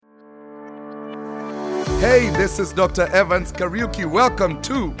Hey, this is Dr. Evans Kariuki. Welcome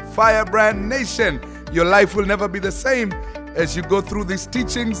to Firebrand Nation. Your life will never be the same as you go through these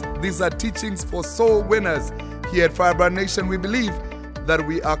teachings. These are teachings for soul winners. Here at Firebrand Nation, we believe that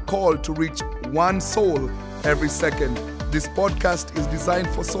we are called to reach one soul every second. This podcast is designed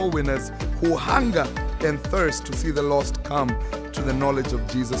for soul winners who hunger and thirst to see the lost come to the knowledge of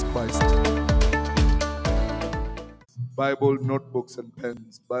Jesus Christ. Bible notebooks and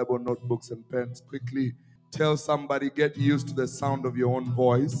pens. Bible notebooks and pens. Quickly tell somebody, get used to the sound of your own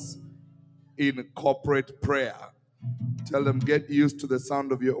voice in corporate prayer. Tell them, get used to the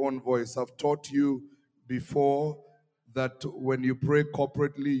sound of your own voice. I've taught you before that when you pray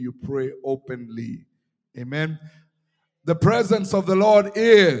corporately, you pray openly. Amen. The presence of the Lord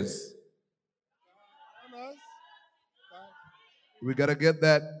is. We got to get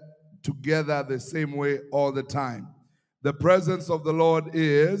that together the same way all the time. The presence of the Lord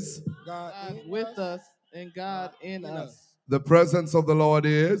is. God with us and God in us. The presence of the Lord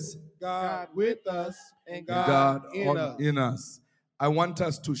is. God with us and God in us. I want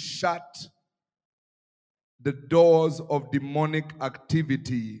us to shut the doors of demonic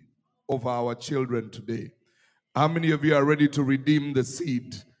activity of our children today. How many of you are ready to redeem the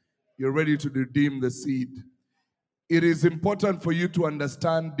seed? You're ready to redeem the seed. It is important for you to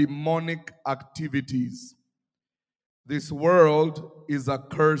understand demonic activities. This world is a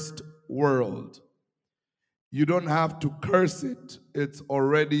cursed world. You don't have to curse it. It's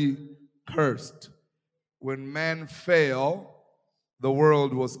already cursed. When man fell, the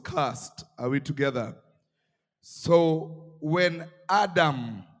world was cursed. Are we together? So when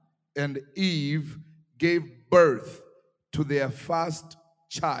Adam and Eve gave birth to their first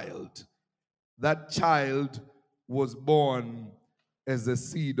child, that child was born as a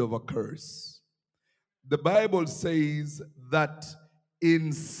seed of a curse. The Bible says that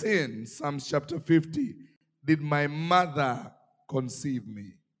in sin, Psalms chapter 50, did my mother conceive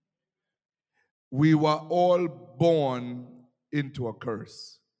me. We were all born into a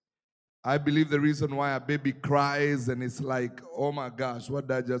curse. I believe the reason why a baby cries and it's like, oh my gosh, what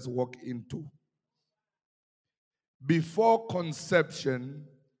did I just walk into? Before conception,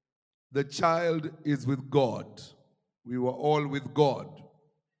 the child is with God. We were all with God.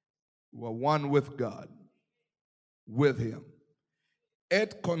 We were one with God, with Him.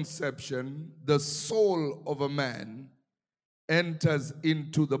 At conception, the soul of a man enters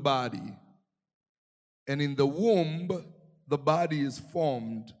into the body. And in the womb, the body is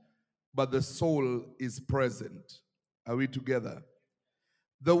formed, but the soul is present. Are we together?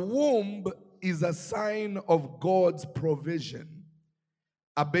 The womb is a sign of God's provision.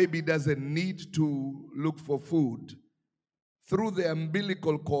 A baby doesn't need to look for food. Through the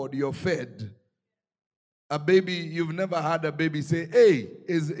umbilical cord, you're fed. A baby, you've never had a baby say, hey,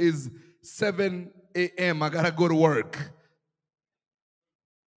 is 7 a.m., I gotta go to work.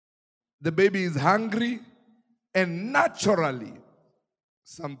 The baby is hungry, and naturally,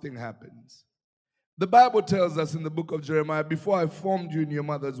 something happens. The Bible tells us in the book of Jeremiah, before I formed you in your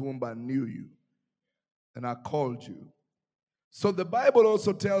mother's womb, I knew you, and I called you. So the Bible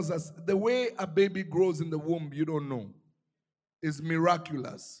also tells us the way a baby grows in the womb, you don't know. It's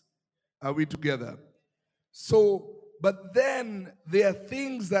miraculous. Are we together? So, but then there are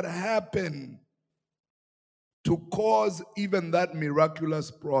things that happen to cause even that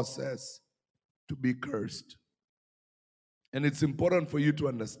miraculous process to be cursed. And it's important for you to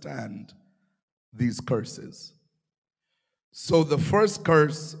understand these curses. So the first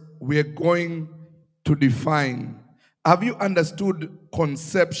curse we're going to define. Have you understood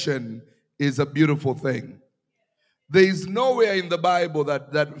conception is a beautiful thing? There is nowhere in the Bible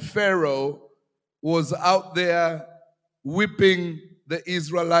that Pharaoh was out there whipping the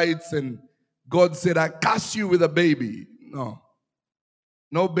Israelites and God said, I curse you with a baby. No.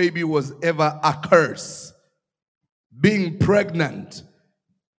 No baby was ever a curse. Being pregnant,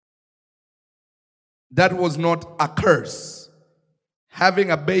 that was not a curse.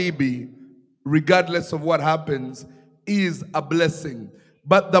 Having a baby, regardless of what happens, is a blessing.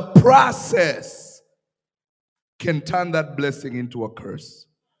 But the process can turn that blessing into a curse.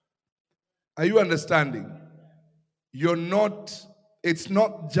 Are you understanding? It's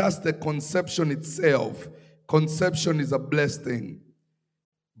not just the conception itself. Conception is a blessed thing.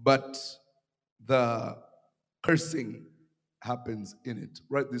 But the cursing happens in it.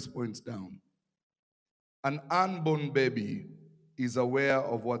 Write these points down. An unborn baby is aware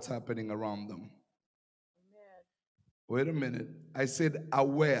of what's happening around them. Amen. Wait a minute. I said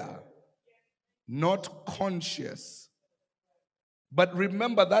aware, not conscious. But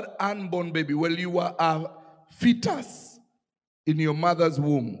remember that unborn baby, when you were a fetus in your mother's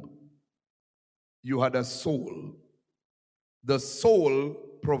womb, you had a soul. The soul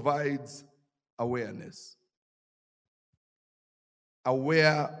provides awareness,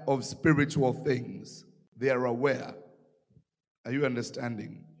 aware of spiritual things. They are aware. Are you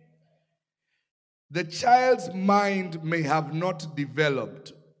understanding? The child's mind may have not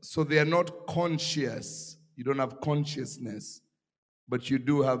developed, so they are not conscious. You don't have consciousness, but you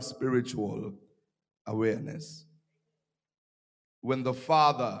do have spiritual awareness. When the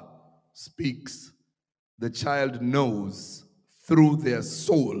father speaks, the child knows through their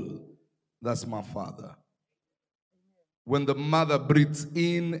soul, that's my father. When the mother breathes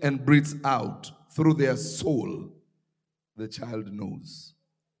in and breathes out through their soul, the child knows.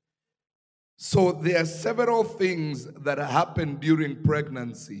 So there are several things that happen during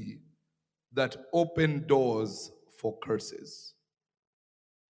pregnancy that open doors for curses.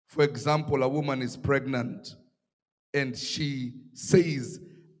 For example, a woman is pregnant and she says,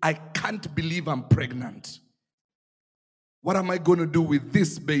 I can't believe I'm pregnant. What am I going to do with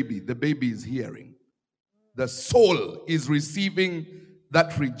this baby? The baby is hearing. The soul is receiving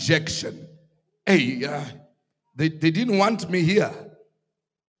that rejection. Hey, they didn't want me here.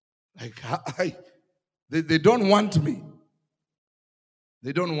 Like, they don't want me.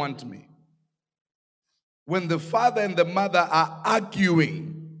 They don't want me. When the father and the mother are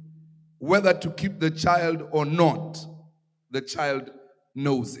arguing whether to keep the child or not, the child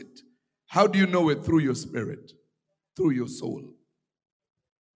knows it. How do you know it? Through your spirit, through your soul.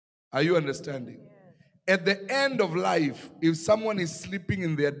 Are you understanding? At the end of life, if someone is sleeping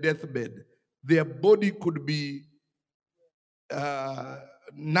in their deathbed, their body could be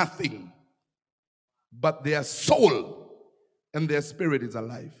nothing, but their soul and their spirit is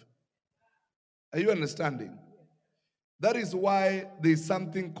alive. Are you understanding? That is why there's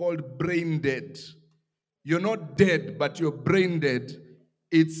something called brain dead. You're not dead, but you're brain dead.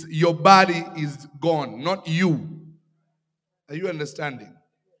 It's your body is gone, not you. Are you understanding?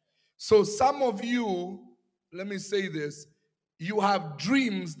 So some of you, let me say this, you have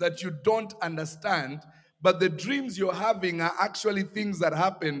dreams that you don't understand, but the dreams you're having are actually things that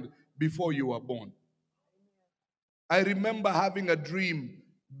happened before you were born. I remember having a dream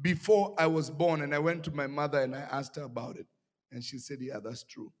before I was born, and I went to my mother and I asked her about it. And she said, yeah, that's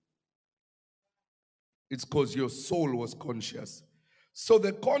true. It's because your soul was conscious. So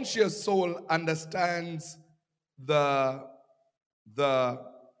the conscious soul understands the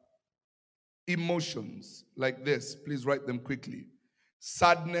emotions like this. Please write them quickly.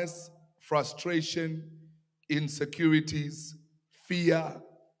 Sadness, frustration, insecurities, fear,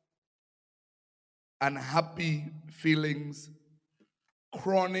 unhappy feelings,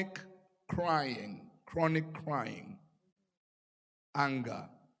 chronic crying, anger.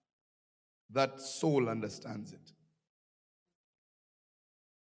 That soul understands it.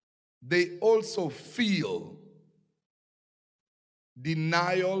 They also feel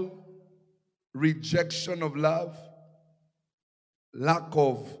denial, rejection of love, lack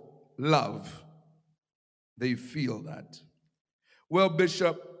of love. They feel that. Well,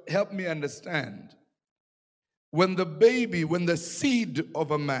 Bishop, help me understand. When the seed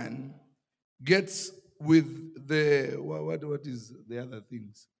of a man gets with the, what is the other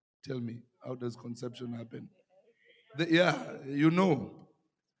things? Tell me, how does conception happen? You know.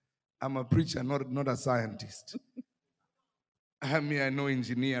 I'm a preacher, not a scientist. I know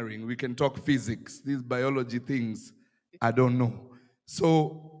engineering. We can talk physics. These biology things, I don't know.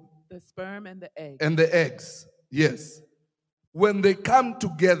 So the sperm and the egg. And the eggs, yes. When they come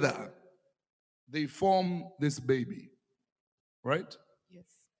together, they form this baby, right? Yes.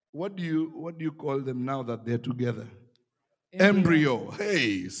 What do you call them now that they're together? Embryo.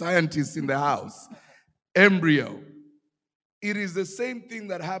 Hey, scientists in the house. Embryo. It is the same thing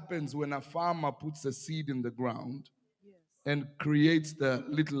that happens when a farmer puts a seed in the ground and creates the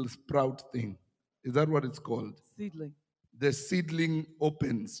little sprout thing. Is that what it's called? Seedling. The seedling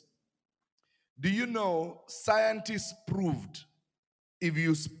opens. Do you know scientists proved if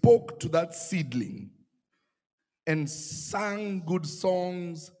you spoke to that seedling and sang good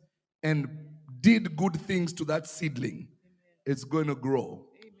songs and did good things to that seedling, it's going to grow.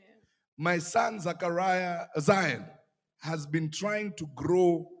 Amen. My son Zion has been trying to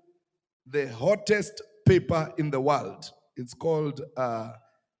grow the hottest pepper in the world. It's called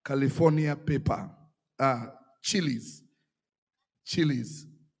California pepper. Chilies.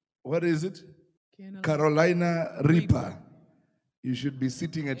 What is it? Carolina Reaper. You should be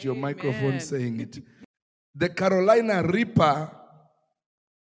sitting at your microphone saying it. The Carolina Reaper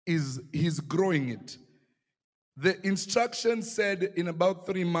he's growing it. The instructions said in about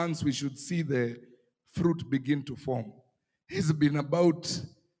 3 months we should see the fruit begin to form. He's been about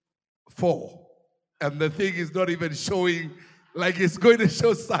 4. And the thing is not even showing like it's going to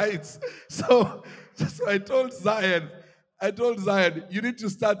show signs. So I told Zion, you need to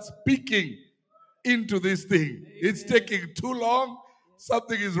start speaking into this thing. It's taking too long.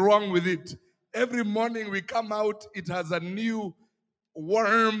 Something is wrong with it. Every morning we come out, it has a new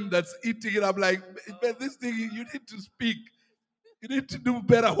worm that's eating it. I'm like, man, this thing, you need to speak. You need to do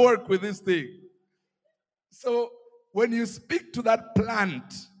better work with this thing. So when you speak to that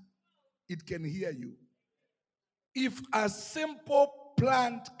plant, it can hear you. If a simple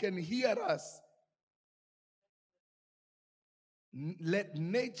plant can hear us, let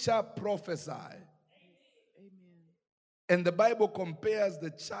nature prophesy. Amen. And the Bible compares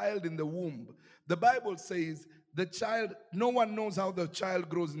the child in the womb. The Bible says the child, no one knows how the child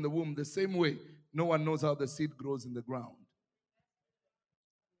grows in the womb the same way no one knows how the seed grows in the ground.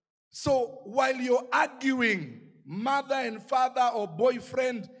 So while you're arguing, mother and father or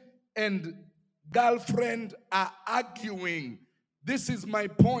boyfriend and girlfriend are arguing, this is my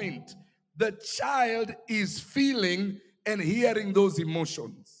point. The child is feeling and hearing those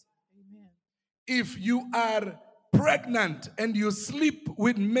emotions. Amen. If you are pregnant and you sleep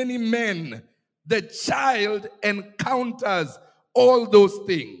with many men, the child encounters all those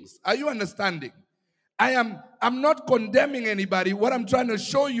things. Are you understanding? I'm not condemning anybody. What I'm trying to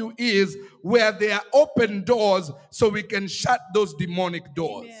show you is where there are open doors so we can shut those demonic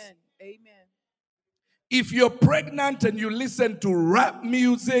doors. Amen. Amen. If you're pregnant and you listen to rap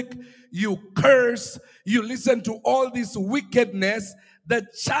music, you curse, you listen to all this wickedness, the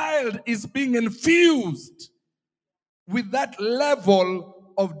child is being infused with that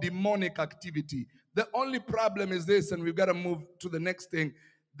level of demonic activity. The only problem is this, and we've got to move to the next thing.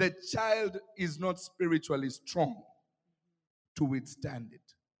 The child is not spiritually strong to withstand it.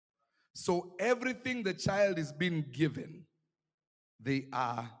 So everything the child is being given, they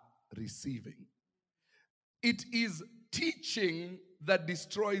are receiving. It is teaching that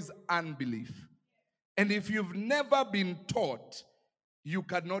destroys unbelief. And if you've never been taught, you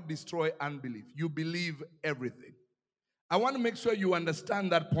cannot destroy unbelief. You believe everything. I want to make sure you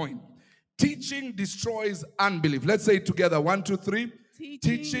understand that point. Teaching destroys unbelief. Let's say it together. 1, 2, 3.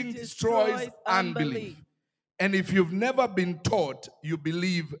 Teaching destroys unbelief. And if you've never been taught, you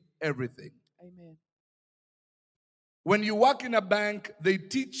believe everything. Amen. When you work in a bank, they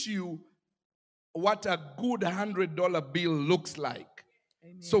teach you what a good $100 bill looks like.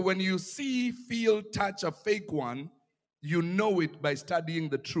 Amen. So when you see, feel, touch a fake one, you know it by studying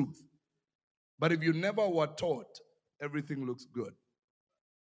the truth. But if you never were taught, everything looks good.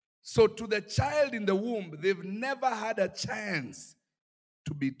 So to the child in the womb, they've never had a chance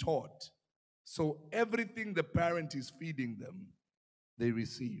to be taught. So everything the parent is feeding them, they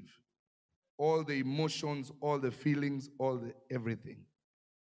receive. All the emotions, all the feelings, all the everything.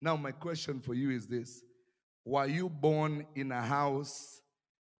 Now my question for you is this. Were you born in a house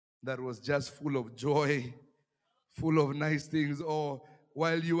that was just full of joy, full of nice things? Or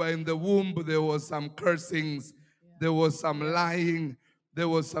while you were in the womb, there was some cursings, there was some lying, there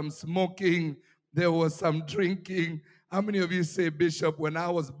was some smoking, there was some drinking. How many of you say, Bishop, when I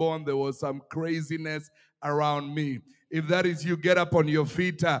was born, there was some craziness around me? If that is you, get up on your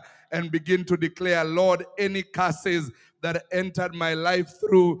feet and begin to declare, Lord, any curses that entered my life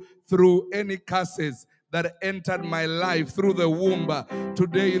through any curses that entered my life through the womb,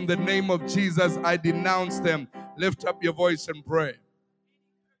 today in the name of Jesus, I denounce them. Lift up your voice and pray.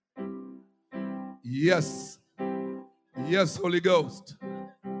 Yes. Yes, Holy Ghost.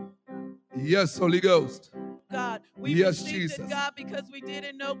 Yes, Holy Ghost. God, we Yes, received Jesus. it, God, because we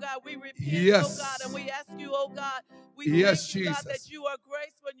didn't know, God. We repent, Yes. oh God, and we ask you, oh God. We Yes, thank you, God, Jesus. that you are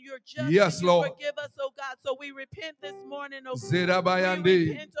graceful and you're just. Yes, and you Lord. forgive us, oh God. So we repent this morning, oh God. Zerabayandi, We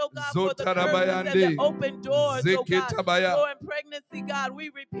repent, oh God, for the curses and the open doors, oh God. Zeketabaya. So in pregnancy, God, we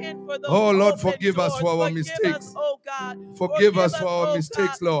repent for those Oh Lord, open forgive doors. us for our Forgive mistakes. us, oh God. Forgive us for oh our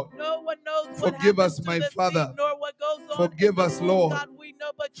mistakes, God. Lord. No one knows what Forgive happens us, to my the Father. seed, nor what goes on Forgive in the us, womb, Lord. God. We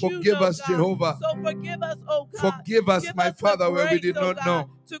know, but you Forgive know, us, God. Jehovah. So forgive us, oh God. Forgive us, Give my us Father, the where we grace, did oh not God, know.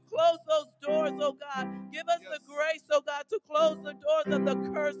 to close those doors, oh God. Give us the grace, oh God, to close the doors of the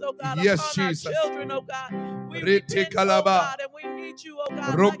curse, oh God, Yes, upon Jesus. our children, oh God. We Rete repent, kalaba. oh God, and we need you, oh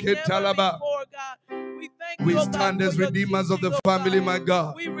God, Roke like never talaba. before, God. We thank We you, oh God, stand for as your redeemers of teaching, the oh family, God. my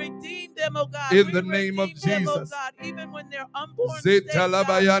God. We redeem them, oh God. In We the name of redeem them, oh Jesus. God, even when they're unborn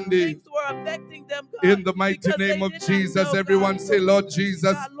Zetalabayandi. state, God. Things were affecting them, God, In the mighty because name they of did not Jesus, know, everyone God. say, So Lord we thank you,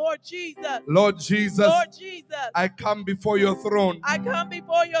 Jesus. God. Lord Jesus. Lord Jesus, Lord Jesus. I come before your throne I come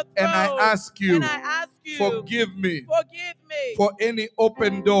before your throne and I ask you, and I ask you, forgive me for any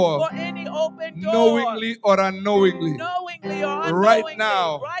open door, any open door, knowingly or unknowingly. knowingly or unknowingly, Right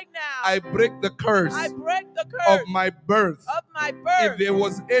now, right I break the curse I break the of curse my birth. of my If birth. there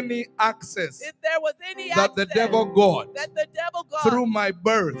was any access If there was any that the access devil got that the devil got through my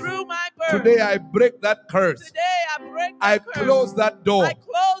birth, through my birth, today I break that curse. today I break I that curse. close that door I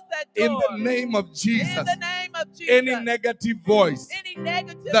close that door in the name of Jesus. in the name of Jesus. Any negative voice Any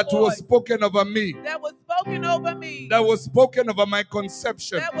negative that was voice spoken over me, that was spoken over me, that was spoken over my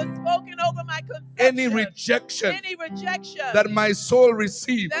conception, that was spoken over my conception, any rejection any rejection that my soul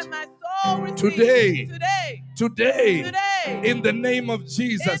received, that my soul received today, today, in the name of in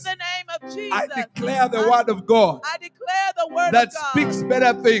Jesus, the name of Jesus, I declare the word of God I declare the word that of God speaks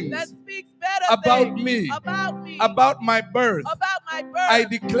better that things speaks better about things me, about my birth. my birth. I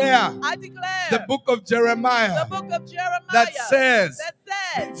declare the book of Jeremiah that says,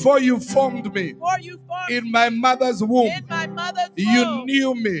 "For you formed me in my mother's womb. You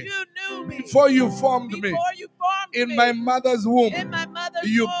knew me. Before you formed me in my mother's womb.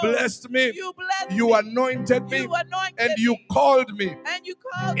 You blessed me. You anointed me. And you called me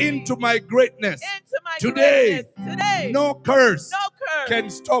into my greatness. Today, no curse can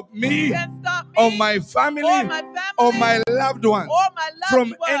stop me or my family or my loved ones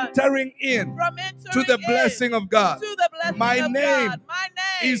from entering in to the blessing of God. My name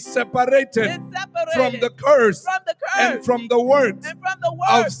is separated from the curse and from the works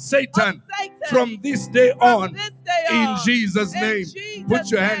of Satan from this day on. In Jesus' name.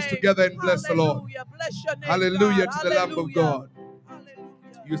 Put your hands together and bless the Lord. Hallelujah to the Lamb of God.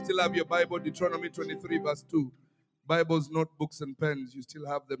 You still have your Bible, Deuteronomy 23 verse 2. Bibles, notebooks, and pens, you still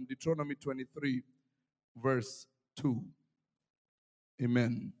have them. Deuteronomy 23 verse 2.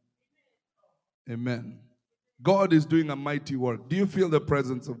 Amen. Amen. God is doing a mighty work. Do you feel the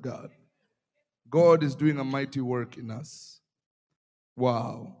presence of God? God is doing a mighty work in us.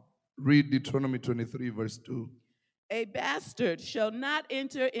 Wow. Read Deuteronomy 23 verse 2. A bastard shall not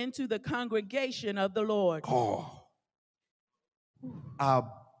enter into the congregation of the Lord. Oh. A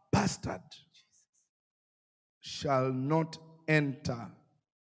bastard shall not enter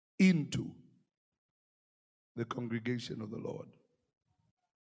into the congregation of the Lord.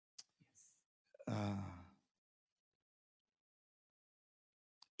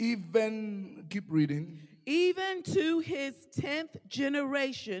 Even, keep reading. Even to his 10th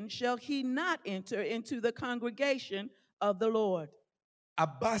generation shall he not enter into the congregation of the Lord. A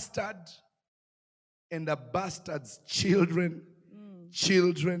bastard and a bastard's children,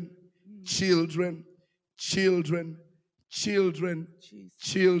 children, children, children, children,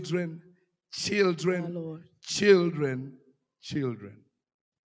 children, children, children, children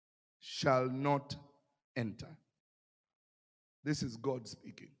shall not enter. This is God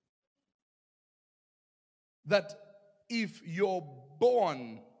speaking. That if you're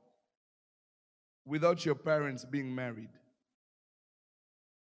born without your parents being married,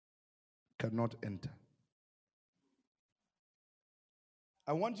 cannot enter.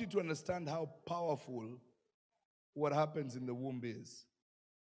 I want you to understand how powerful what happens in the womb is.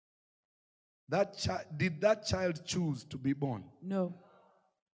 Did that child choose to be born? No.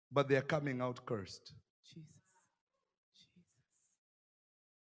 But they're coming out cursed. Jesus.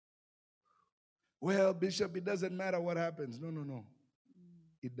 Well, Bishop, it doesn't matter what happens. No.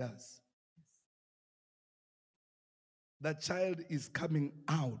 It does. That child is coming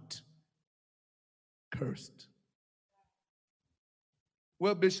out cursed.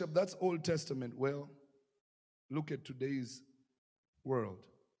 Well, Bishop, that's Old Testament. Well, look at today's world.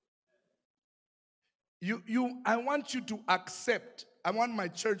 I want you to accept, I want my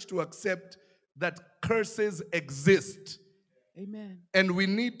church to accept that curses exist. Amen. And we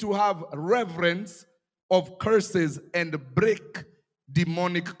need to have reverence of curses and break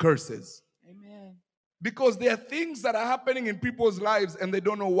demonic curses. Amen. Because there are things that are happening in people's lives and they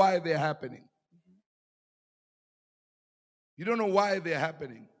don't know why they're happening. You don't know why they're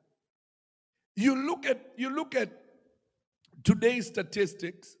happening. You look at today's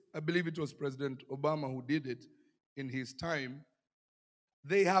statistics. I believe it was President Obama who did it in his time.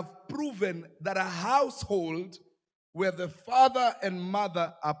 They have proven that a household where the father and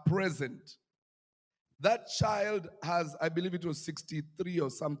mother are present, that child has, I believe it was 63 or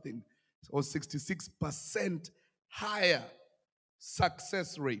something, or 66% higher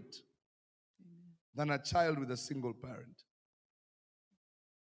success rate than a child with a single parent.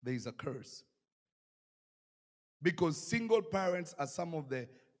 There is a curse. Because single parents are some of the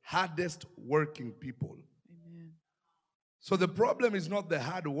hardest working people. Amen. So the problem is not the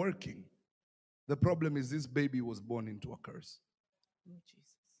hard working. The problem is this baby was born into a curse. Oh,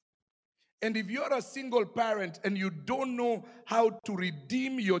 Jesus. And if you're a single parent and you don't know how to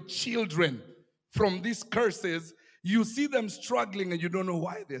redeem your children from these curses, You see them struggling and you don't know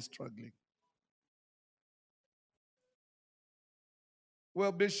why they're struggling.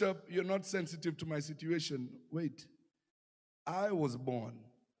 Well, Bishop, you're not sensitive to my situation. Wait, I was born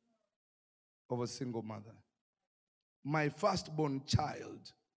of a single mother. My firstborn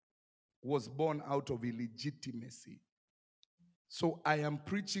child was born out of illegitimacy. So I am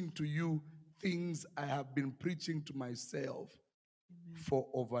preaching to you things I have been preaching to myself for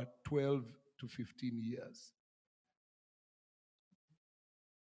over 12 to 15 years.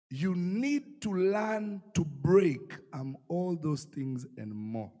 You need to learn to break all those things and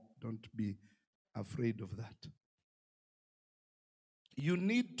more. Don't be afraid of that. You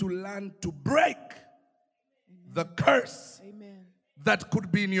need to learn to break the curse Amen. that could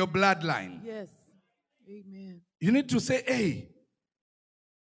be in your bloodline. Yes. Amen. You need to say, hey,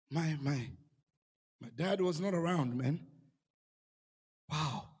 my dad was not around, man.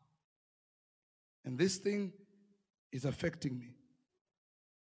 Wow. And this thing is affecting me.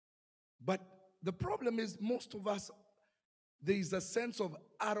 But the problem is, most of us, there is a sense of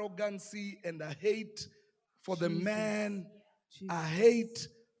arrogancy and a hate for the man, a hate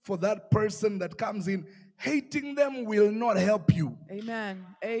for that person that comes in. Hating them will not help you. Amen.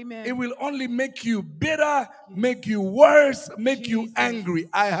 Amen. It will only make you bitter, make you worse, make you Jesus. angry.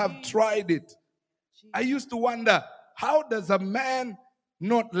 I have tried it. I used to wonder, how does a man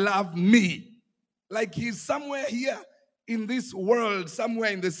not love me? Like he's somewhere here in this world, somewhere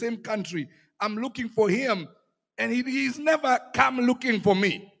in the same country. I'm looking for him, and he's never come looking for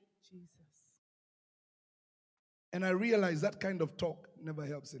me. Jesus. And I realize that kind of talk never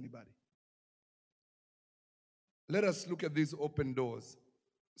helps anybody. Let us look at these open doors.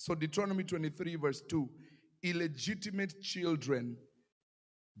 So Deuteronomy 23 verse 2, illegitimate children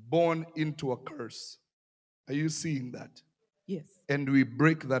born into a curse. Are you seeing that? Yes. And we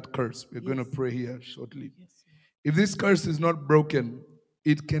break that curse. We're going to Yes. pray here shortly. Yes. If this curse is not broken,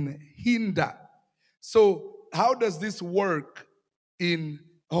 it can hinder. So how does this work in,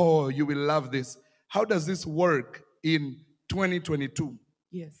 oh, you will love this. How does this work in 2022?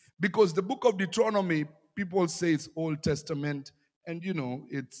 Yes. Because the book of Deuteronomy, people say it's Old Testament, and you know,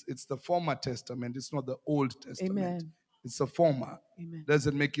 it's the former testament. It's not the Old Testament. Amen. It's the former. Amen.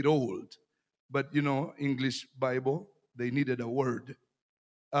 Doesn't make it old. But you know, English Bible, they needed a word.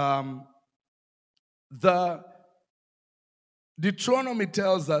 The Deuteronomy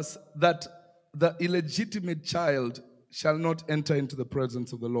tells us that the illegitimate child shall not enter into the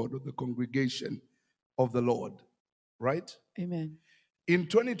presence of the Lord or the congregation of the Lord. Right? Amen. In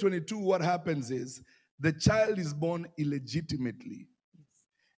 2022, what happens is the child is born illegitimately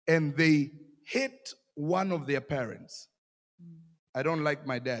and they hate one of their parents. I don't like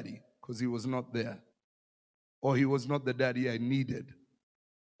my daddy because he was not there, or he was not the daddy I needed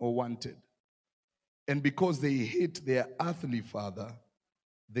or wanted. And because they hate their earthly father,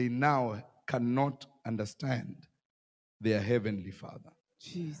 they now cannot understand their heavenly father.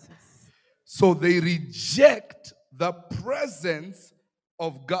 Jesus. So they reject the presence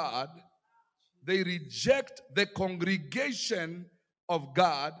of God. They reject the congregation of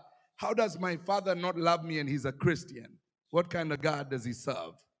God. How does my father not love me and he's a Christian? What kind of God does he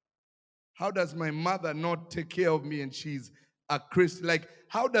serve? How does my mother not take care of me and she's a Christian? Like,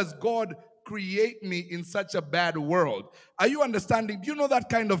 how does God create me in such a bad world? Are you understanding? Do you know that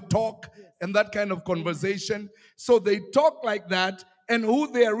kind of talk and that kind of conversation? So they talk like that, and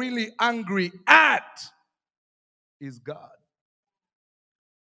who they are really angry at is God.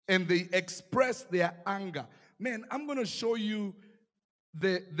 And they express their anger. Man, I'm going to show you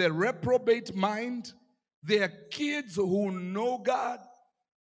the reprobate mind. They are kids who know God,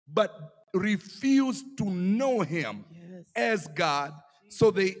 but refuse to know him as God. So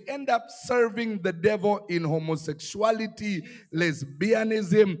they end up serving the devil in homosexuality,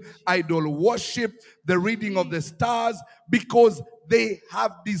 lesbianism, idol worship, the reading of the stars, because they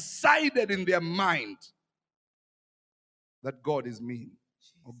have decided in their mind that God is mean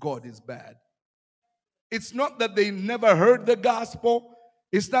or God is bad. It's not that they never heard the gospel.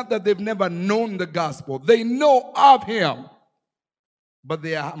 It's not that they've never known the gospel. They know of him, but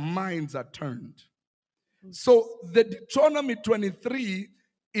their minds are turned. So the Deuteronomy 23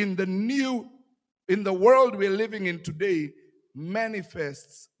 in the world we're living in today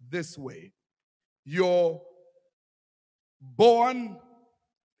manifests this way. You're born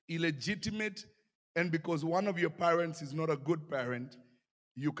illegitimate, and because one of your parents is not a good parent,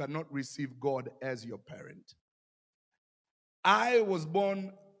 you cannot receive God as your parent. I was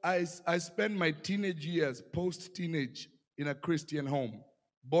born, I spent my teenage years, post-teenage, in a Christian home,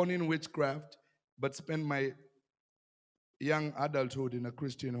 born in witchcraft, but spent my young adulthood in a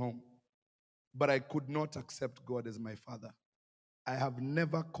Christian home. but I could not accept God as my father. I have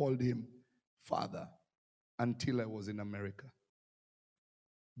never called him father until I was in America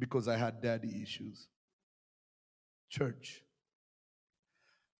because I had daddy issues. Church,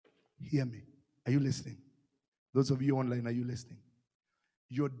 hear me. Are you listening? Those of you online, are you listening?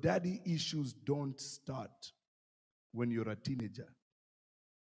 Your daddy issues don't start when you're a teenager.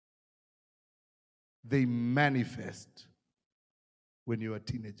 They manifest when you're a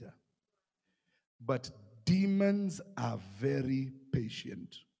teenager. But demons are very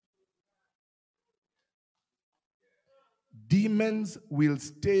patient. Demons will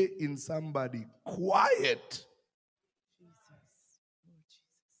stay in somebody quiet.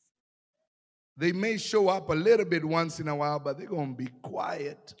 They may show up a little bit once in a while, but they're going to be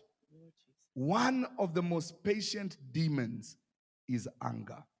quiet. One of the most patient demons is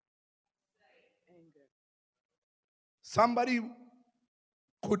anger. Somebody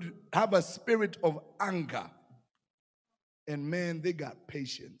could have a spirit of anger, and man, they got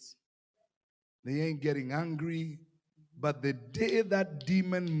patience. They ain't getting angry, but the day that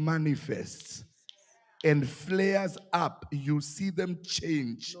demon manifests and flares up, you see them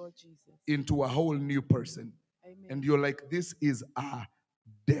change into a whole new person. Amen. And you're like, this is a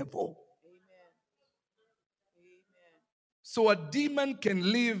devil. Amen. Amen. So a demon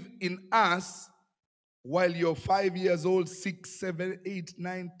can live in us while you're 5 years old, 6, 7, 8,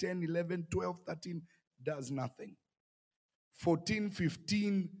 9, 10, 11, 12, 13, does nothing. 14,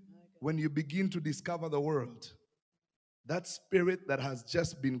 15, when you begin to discover the world, that spirit that has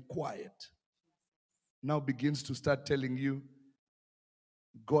just been quiet now begins to start telling you,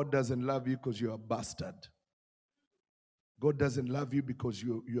 God doesn't love you because you're a bastard. God doesn't love you because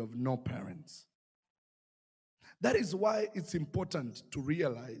you have no parents. That is why it's important to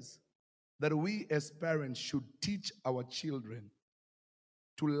realize that we as parents should teach our children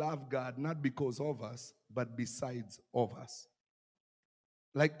to love God, not because of us, but besides of us.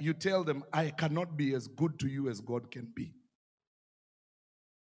 Like you tell them, I cannot be as good to you as God can be.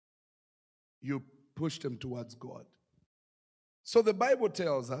 You push them towards God. So the Bible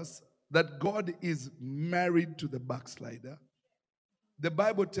tells us that God is married to the backslider. The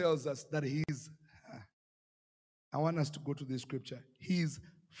Bible tells us that he's, I want us to go to this scripture. He's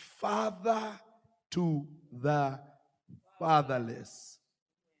father to the fatherless.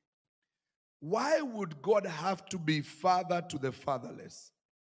 Why would God have to be father to the fatherless?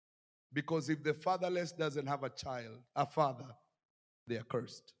 Because if the fatherless doesn't have a father, they are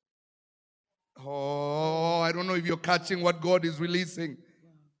cursed. Oh, I don't know if you're catching what God is releasing.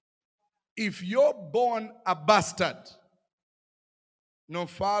 If you're born a bastard, no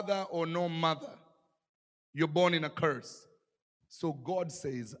father or no mother, you're born in a curse. So God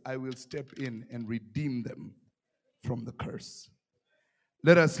says, I will step in and redeem them from the curse.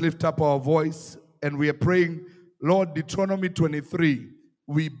 Let us lift up our voice and we are praying, Lord, Deuteronomy 23,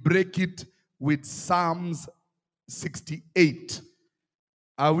 we break it with Psalms 68.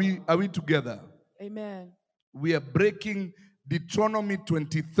 Are we together? Amen. We are breaking Deuteronomy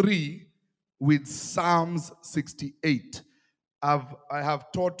 23 with Psalms 68. I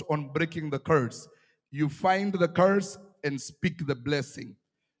have taught on breaking the curse. You find the curse and speak the blessing.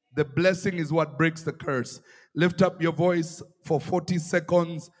 The blessing is what breaks the curse. Lift up your voice for 40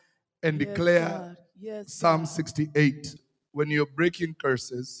 seconds and Yes, declare God. Yes, Psalm God. 68. When you're breaking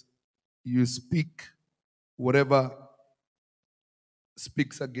curses, you speak whatever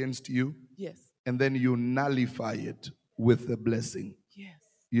speaks against you, Yes. and then you nullify it with the blessing. Yes.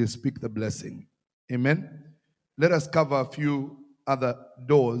 You speak the blessing. Amen. Let us cover a few other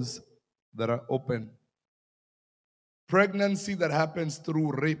doors that are open. Pregnancy that happens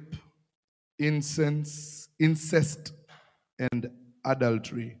through rape, incest, and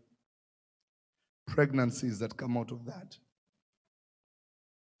adultery. Pregnancies that come out of that.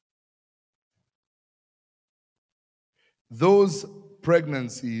 Those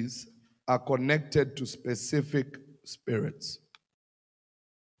pregnancies are connected to specific spirits.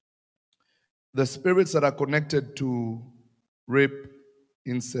 The spirits that are connected to rape,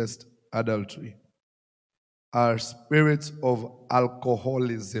 incest, adultery are spirits of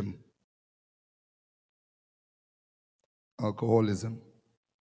alcoholism. Alcoholism.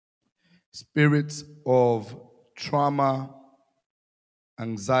 Spirits of trauma,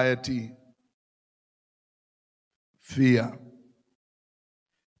 anxiety, fear,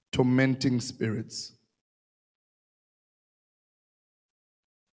 tormenting spirits.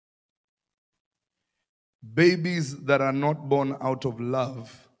 Babies that are not born out of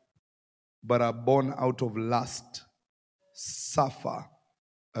love, but are born out of lust, suffer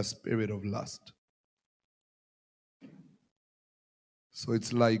a spirit of lust. 'So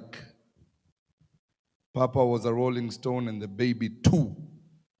it's like, Papa was a rolling stone, and the baby too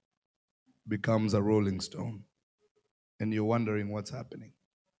becomes a rolling stone. And you're wondering what's happening.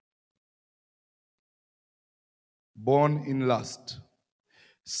 Born in lust.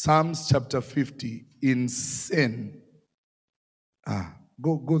 Psalms chapter 50, in sin.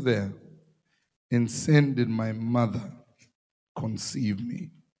 Go there. In sin did my mother conceive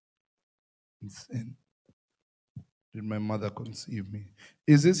me. In sin did my mother conceive me.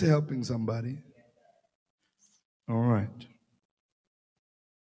 Is this helping somebody? All right.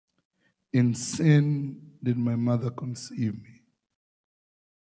 In sin did my mother conceive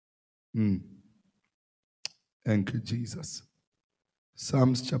me. Thank you, Jesus.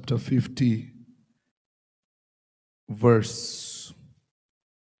 Psalms chapter 50, verse.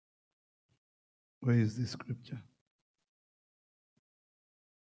 Where is this scripture?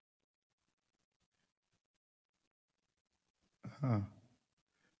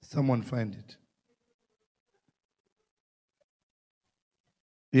 Someone find it.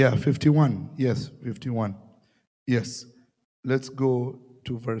 Yeah, 51. Yes, 51. Yes. Let's go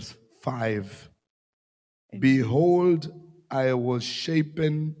to verse 5. Behold, I was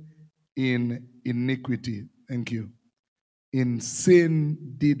shapen in iniquity. Thank you. In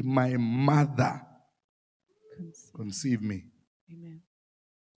sin did my mother conceive me. Amen.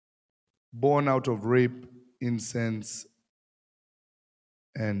 Born out of rape, incense,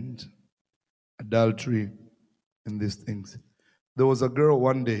 and adultery, and these things. There was a girl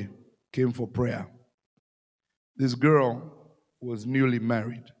one day came for prayer. This girl was newly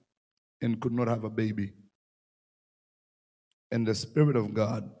married and could not have a baby. And the Spirit of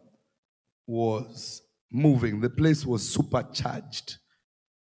God was moving. The place was supercharged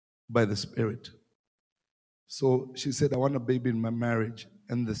by the Spirit. So she said, I want a baby in my marriage.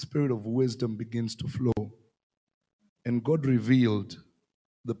 And the Spirit of wisdom begins to flow. And God revealed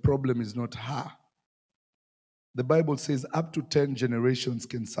the problem is not her. The Bible says up to 10 generations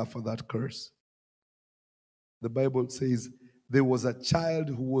can suffer that curse. The Bible says there was a child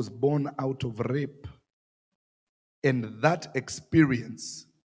who was born out of rape. And that experience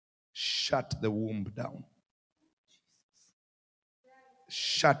shut the womb down.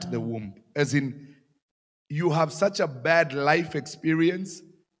 Shut the womb. As in, you have such a bad life experience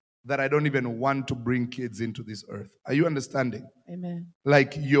that I don't even want to bring kids into this earth. Are you understanding? Amen.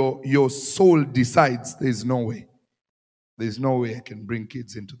 Like your soul decides there's no way. There's no way I can bring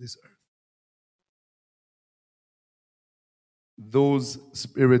kids into this earth. Those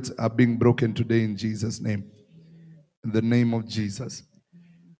spirits are being broken today in Jesus' name. In the name of Jesus.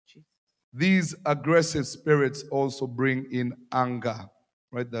 These aggressive spirits also bring in anger.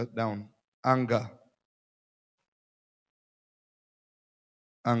 Write that down. Anger.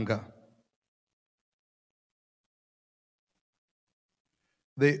 Anger.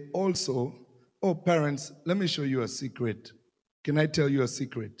 They also, parents, let me show you a secret. Can I tell you a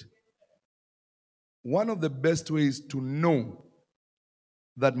secret? One of the best ways to know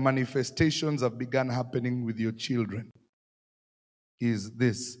that manifestations have begun happening with your children is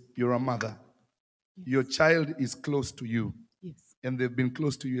this. You're a mother. Yes. Your child is close to you. Yes. And they've been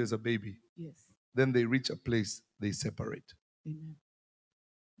close to you as a baby. Yes. Then they reach a place, they separate. Amen.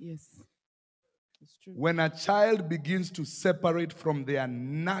 Yes. It's true. When a child begins to separate from their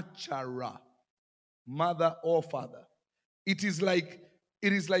natural mother or father, it is like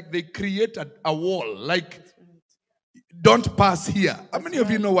they create a wall. Like, don't pass here. How many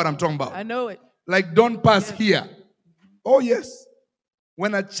of you know what I'm talking about? I know it. Like, don't pass here. Oh, yes.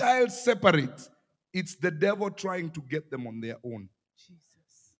 When a child separates, it's the devil trying to get them on their own.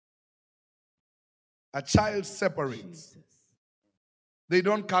 Jesus. A child separates. Jesus. They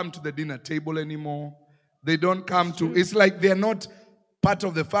don't come to the dinner table anymore. They don't come to, it's like they're not part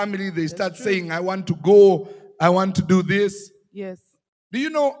of the family. They start saying, I want to go, I want to do this. Yes. Do you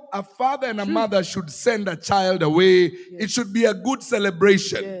know a father and a mother should send a child away? Yes. It should be a good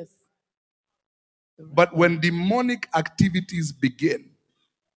celebration. Yes. But when demonic activities begin,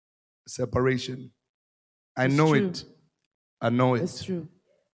 separation, I know it. I know it. It's true.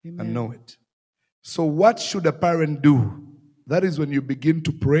 Amen. I know it. So what should a parent do? That is when you begin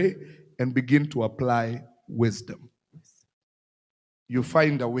to pray and begin to apply wisdom. You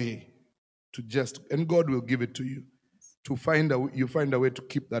find a way to just, and God will give it to you. You find a way to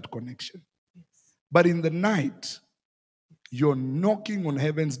keep that connection. Yes. But in the night, you're knocking on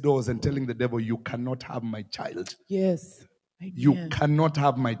heaven's doors and telling the devil, you cannot have my child. Yes. Amen. You cannot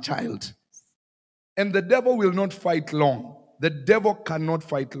have my child. And the devil will not fight long. The devil cannot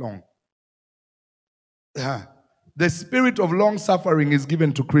fight long. The spirit of long suffering is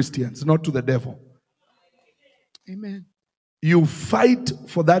given to Christians, not to the devil. Amen. You fight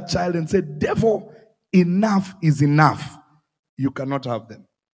for that child and say, devil, enough is enough, you cannot have them.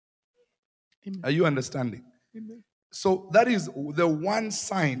 Amen. Are you understanding? Amen. So that is the one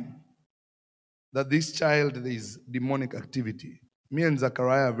sign that this child is demonic activity. Me and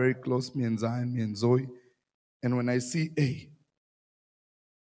Zachariah are very close, me and Zion, me and Zoe. And when I see, hey,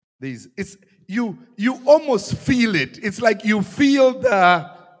 you almost feel it. It's like you feel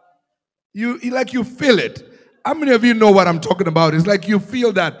you feel it. How many of you know what I'm talking about? It's like you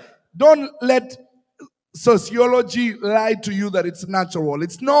feel that. Don't let sociology lie to you that it's natural.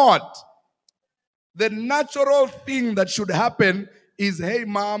 It's not. The natural thing that should happen is, hey,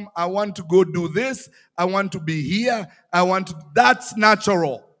 mom, I want to go do this. I want to be here. That's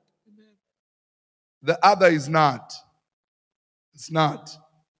natural. The other is not. It's not.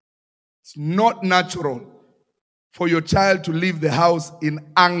 It's not natural for your child to leave the house in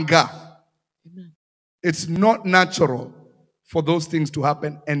anger. Amen. It's not natural for those things to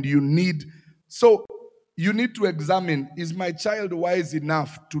happen, and you need to examine, is my child wise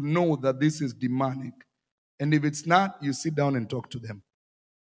enough to know that this is demonic? And if it's not, you sit down and talk to them.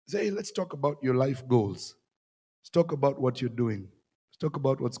 Say, hey, let's talk about your life goals. Let's talk about what you're doing. Let's talk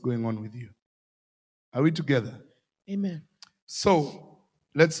about what's going on with you. Are we together? Amen. So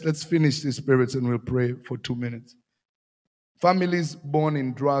let's finish these spirits and we'll pray for 2 minutes. Families born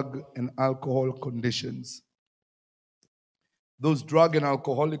in drug and alcohol conditions. Those drug and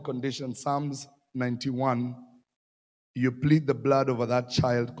alcoholic conditions, Psalms 91, you plead the blood over that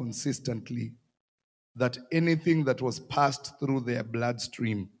child consistently, that anything that was passed through their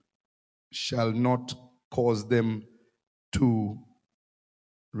bloodstream shall not cause them to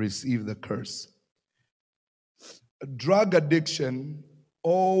receive the curse. Drug addiction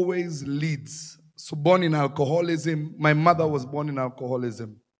always leads. So born in alcoholism, my mother was born in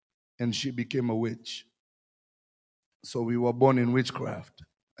alcoholism and she became a witch. So we were born in witchcraft.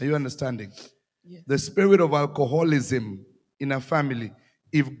 Are you understanding? Yes. The spirit of alcoholism in a family,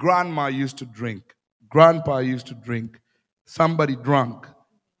 if grandma used to drink, grandpa used to drink, somebody drunk,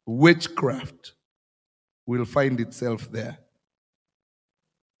 witchcraft will find itself there.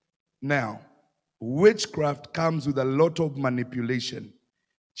 Now, witchcraft comes with a lot of manipulation.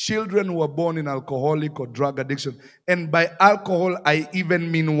 Children who are born in alcoholic or drug addiction, and by alcohol, I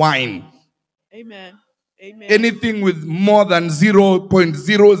even mean wine. Amen. Amen. Anything with more than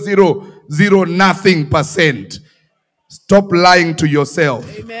 0.000 nothing %. Stop lying to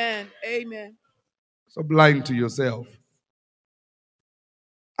yourself. Amen. Amen. Stop lying to yourself.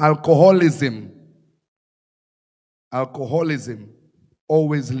 Alcoholism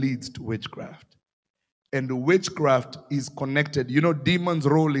always leads to witchcraft. And witchcraft is connected. You know, demons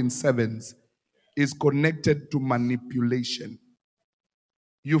roll in sevens. Is connected to manipulation.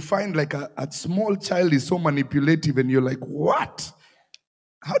 You find like a small child is so manipulative and you're like, what?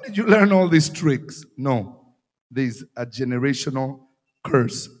 How did you learn all these tricks? No, there's a generational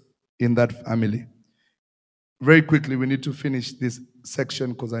curse in that family. Very quickly, we need to finish this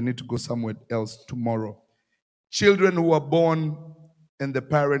section because I need to go somewhere else tomorrow. Children who are born and the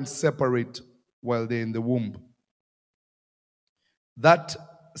parents separate while they're in the womb. That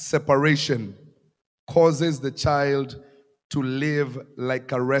separation causes the child to live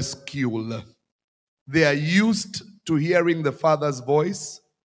like a rescue. They are used to hearing the father's voice,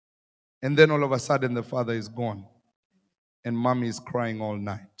 and then all of a sudden the father is gone, and mommy is crying all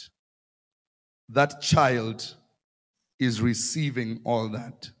night. That child is receiving all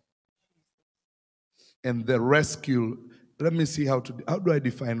that. And the rescue, let me see how do I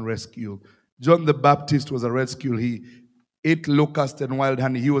define rescue? John the Baptist was a rescue. He ate locust and wild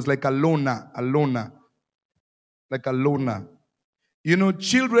honey. He was like a loner. Like a loner. You know,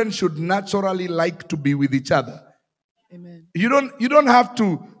 children should naturally like to be with each other. Amen. You don't have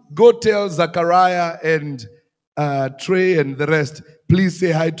to go tell Zachariah and Trey and the rest, please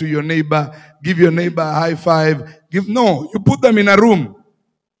say hi to your neighbor, give your neighbor a high five. No, you put them in a room.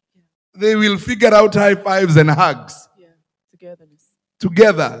 They will figure out high fives and hugs. Yeah, togetherness.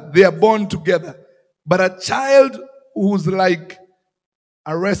 Together. They are born together. But a child who's like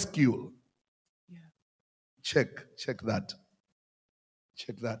a rescue, check that.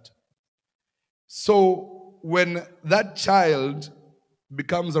 Check that. So when that child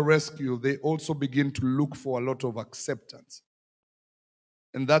becomes a rescue, they also begin to look for a lot of acceptance.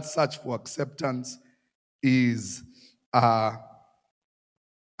 And that search for acceptance is a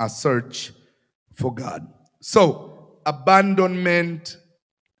search for God. So, abandonment,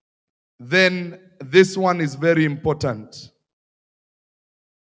 then this one is very important.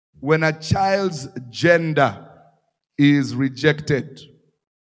 When a child's gender is rejected,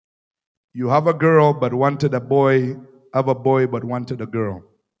 you have a girl but wanted a boy, have a boy but wanted a girl.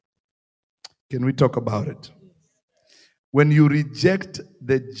 Can we talk about it? When you reject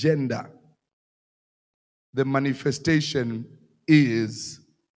the gender, the manifestation is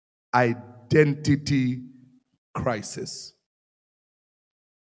identity crisis.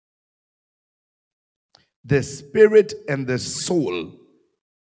 The spirit and the soul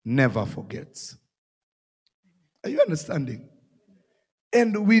never forgets. Are you understanding?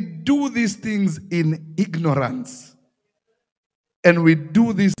 And we do these things in ignorance. And we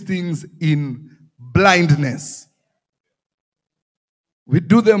do these things in blindness. We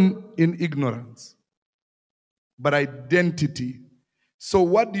do them in ignorance. But identity. So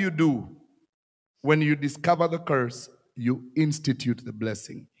what do you do? When you discover the curse, you institute the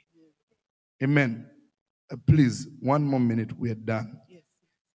blessing. Amen. Please, one more minute, we are done. Yes.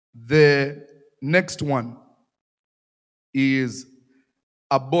 The next one is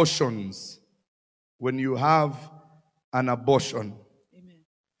abortions. When you have an abortion,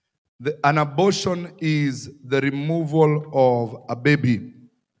 Amen. an abortion is the removal of a baby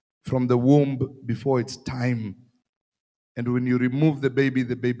from the womb before its time. And when you remove the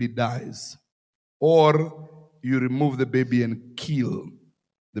baby dies. Or you remove the baby and kill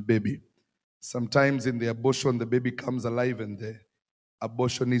the baby. Sometimes in the abortion, the baby comes alive and the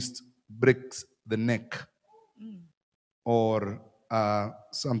abortionist breaks the neck. Or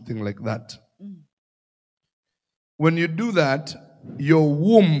something like that. When you do that, your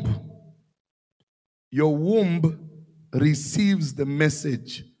womb receives the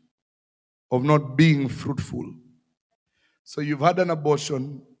message of not being fruitful. So you've had an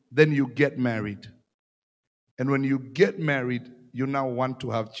abortion, then you get married. And when you get married, you now want to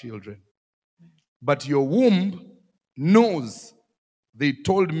have children. But your womb knows they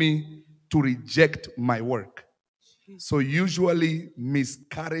told me to reject my work. So usually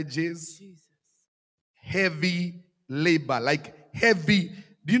miscarriages, heavy labor, like heavy.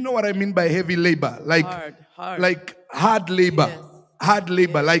 Do you know what I mean by heavy labor? Like hard. Like hard labor. Yes. Hard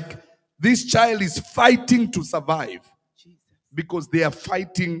labor. Yes. Like this child is fighting to survive Jesus. because they are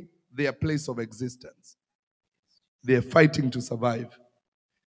fighting their place of existence. They are fighting to survive.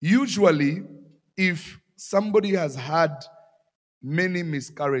 Usually, if somebody has had many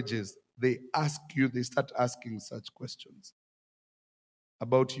miscarriages, they start asking such questions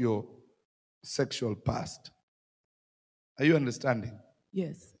about your sexual past. Are you understanding?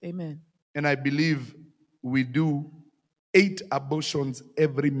 Yes. Amen. And I believe we do 8 abortions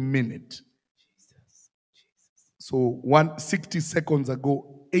every minute. Jesus. So 60 seconds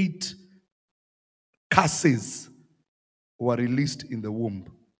ago, 8 curses were released in the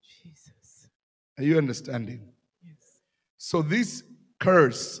womb. Jesus. Are you understanding? Yes. So this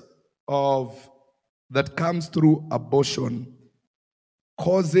curse that comes through abortion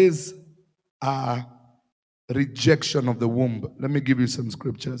causes a rejection of the womb. Let me give you some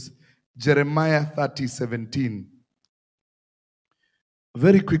scriptures. Jeremiah 30:17.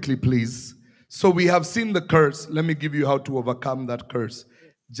 Very quickly, please. So we have seen the curse. Let me give you how to overcome that curse.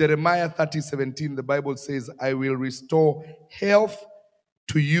 Jeremiah 30:17, the Bible says, I will restore health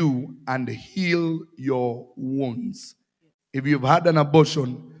to you and heal your wounds. If you've had an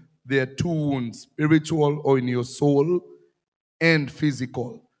abortion, there are 2 wounds, spiritual or in your soul, and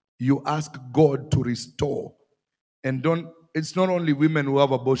physical. You ask God to restore. And it's not only women who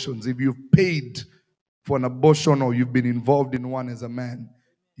have abortions. If you've paid for an abortion or you've been involved in one as a man,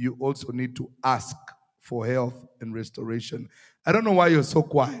 you also need to ask for health and restoration. I don't know why you're so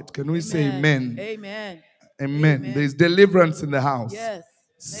quiet. Can we say amen? Amen. Amen. Amen. There's deliverance in the house. Yes.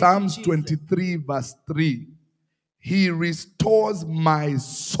 Psalms 23 verse 3. He restores my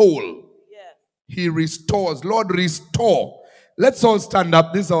soul. Yes. He restores. Lord, restore. Let's all stand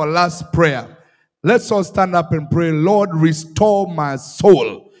up. This is our last prayer. Let's all stand up and pray. Lord, restore my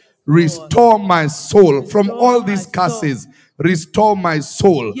soul. Restore my soul from all these curses. Restore my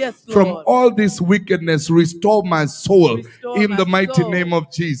soul. Yes, Lord. From all this wickedness, restore my soul. In the mighty name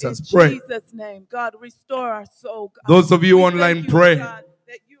of Jesus. In Pray. Jesus' name, God, restore our soul. God. Those of you We online, thank you, pray. oh God,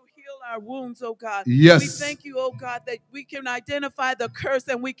 that you heal our wounds, oh God. Yes. We thank you, oh God, that we can identify the curse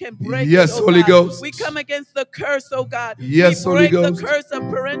and we can break Yes, it, oh Holy God. Ghost. We come against the curse, oh God. Yes, we break Holy Ghost. the curse of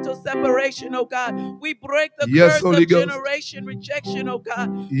parental separation, oh God. We break the Yes, curse Holy of Ghost. generation rejection, oh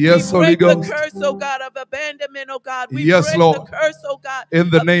God. Yes, we Holy break Ghost. the curse, oh God, of abandonment, oh God. We Yes, break Lord. the curse, oh God. In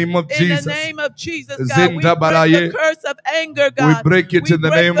the name of In Jesus. the name of Jesus, God. We Zinda break balaye. the curse of anger, God. We break it We in the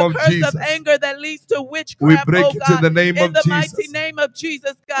break name the of curse Jesus. of anger that leads to witchcraft, We break oh it God. in the name in of the Jesus. mighty name of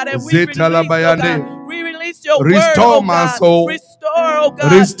Jesus, God. And we Zeta release, oh labayande. God. We release your Restore word, oh my God. soul. Restore, oh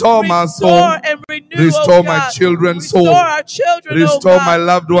God. Restore my soul. Restore and renew, Restore oh my God. children's Restore soul. our children, Restore oh God. my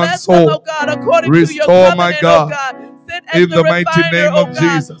loved one's Bless them, soul. oh God, according to your Restore my covenant, God. oh God. Send as In the mighty refiner, name oh of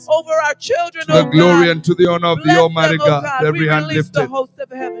God, Jesus. over our children, To the oh glory God. and to the honor of the Bless Almighty them, oh God. God. Every We hand release the lifted. host of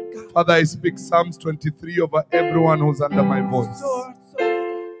heaven, God. Father, I speak Psalms 23 over everyone who's under my voice. Restore our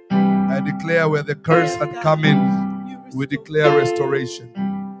souls, I declare where the curse had come in, God. You we restore declare restoration.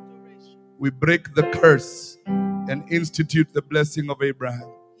 We break the curse and institute the blessing of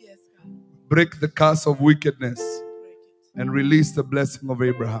Abraham. Yes, God. Break the curse of wickedness Break it. and release the blessing of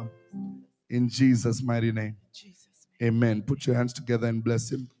Abraham. In Jesus' mighty name. Jesus' name. Amen. Put your hands together and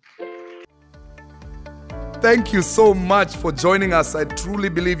bless him. Thank you so much for joining us. I truly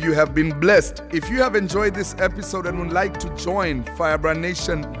believe you have been blessed. If you have enjoyed this episode and would like to join Firebrand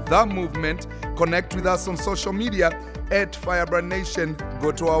Nation, the movement, connect with us on social media at Firebrand Nation.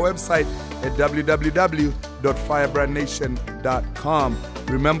 Go to our website at www.firebrandnation.com.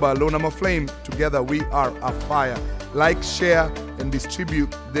 Remember, Alone I'm a Flame. Together we are a fire. Like, share, and distribute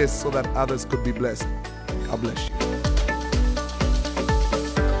this so that others could be blessed. God bless you.